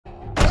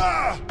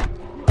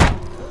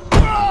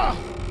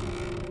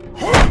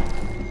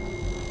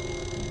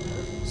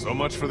So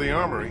much for the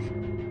armory.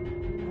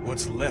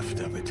 What's left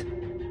of it?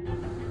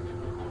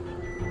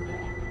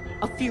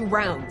 A few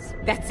rounds.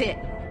 That's it.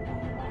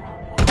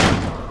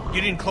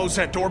 You didn't close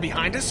that door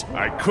behind us?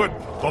 I couldn't.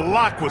 The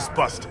lock was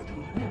busted.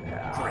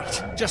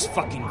 Great. Just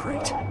fucking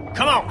great.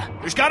 Come on!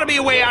 There's gotta be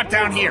a way out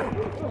down here!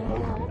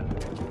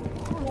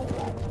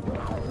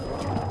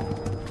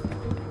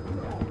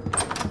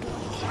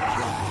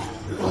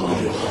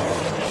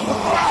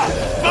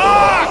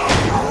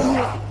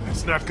 Fuck!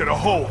 It's not gonna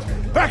hold.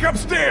 Back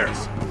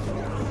upstairs!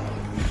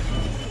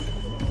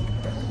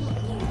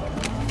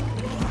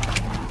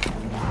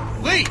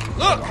 Lee,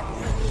 look!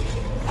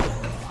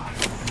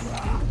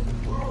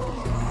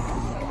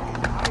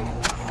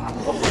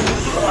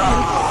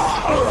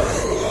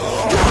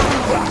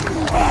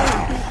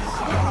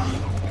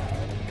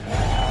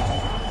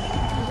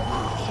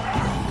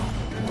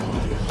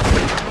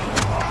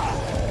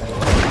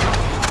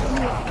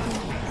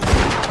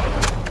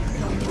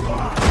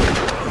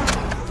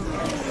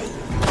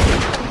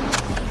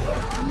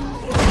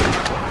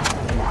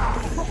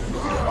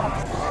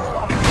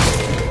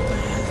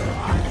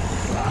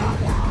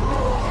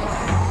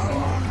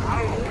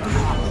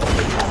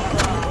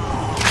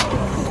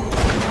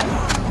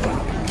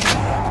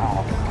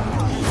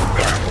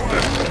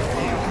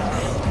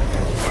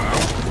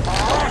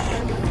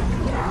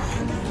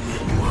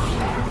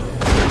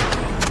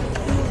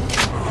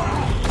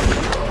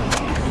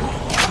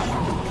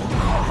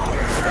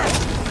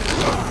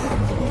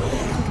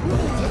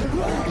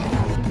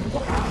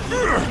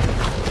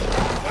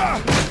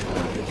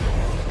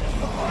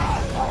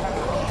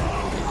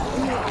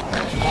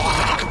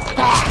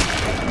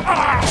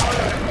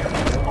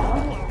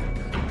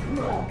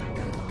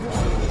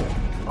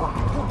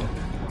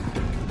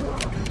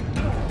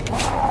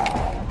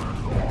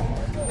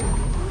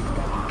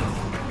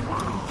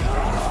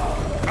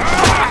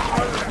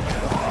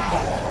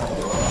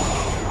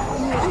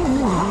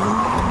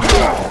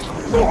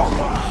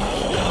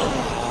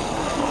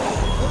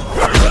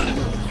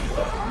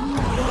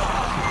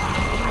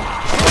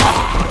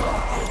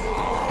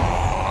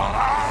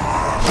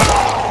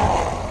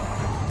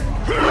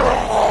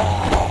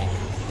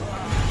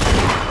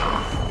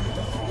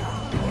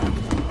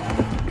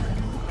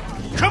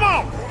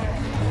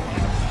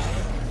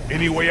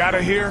 Any way out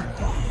of here?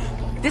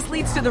 This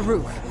leads to the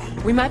roof.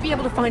 We might be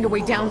able to find a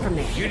way down from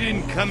there. You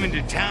didn't come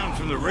into town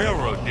from the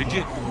railroad, did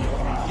you?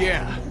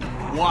 Yeah.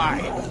 Why?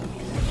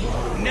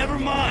 Never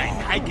mind.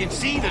 I can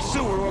see the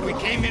sewer where we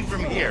came in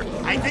from here.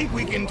 I think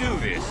we can do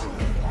this.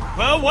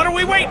 Well, what are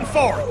we waiting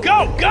for?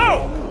 Go!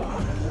 Go!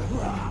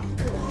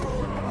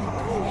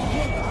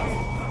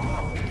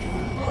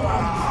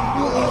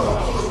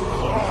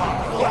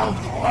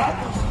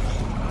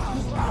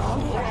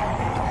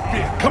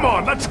 Come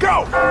on, let's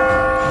go!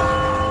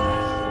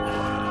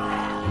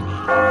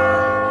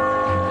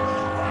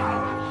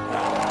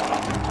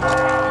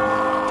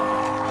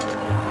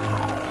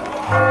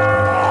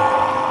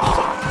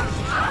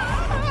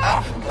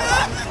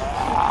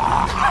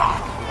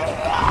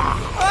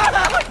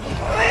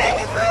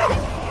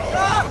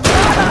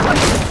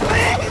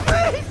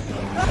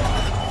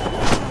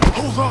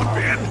 Hold on,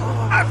 Ben!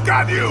 I've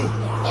got you!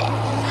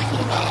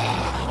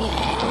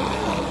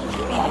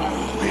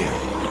 Ben,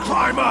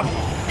 climb up!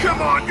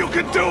 Come on, you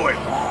can do it!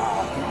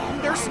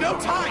 There's no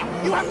time!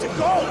 You have to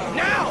go!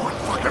 Now!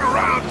 Fucking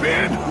around,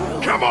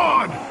 Ben! Come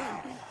on!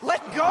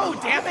 Let go,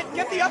 damn it!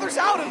 Get the others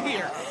out of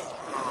here!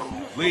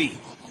 Lee.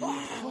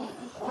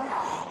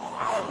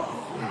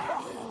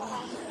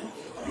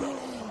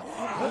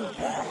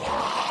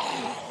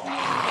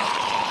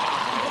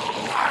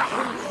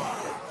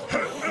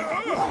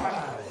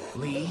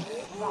 Lee,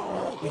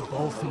 we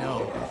both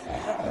know.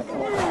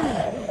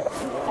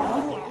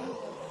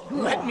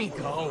 Let me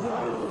go.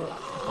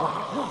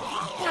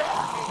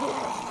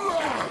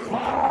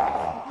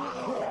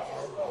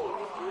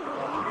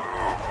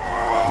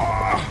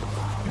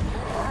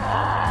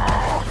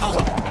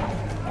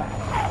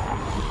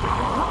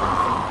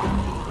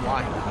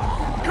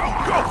 Go,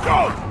 go,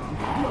 go!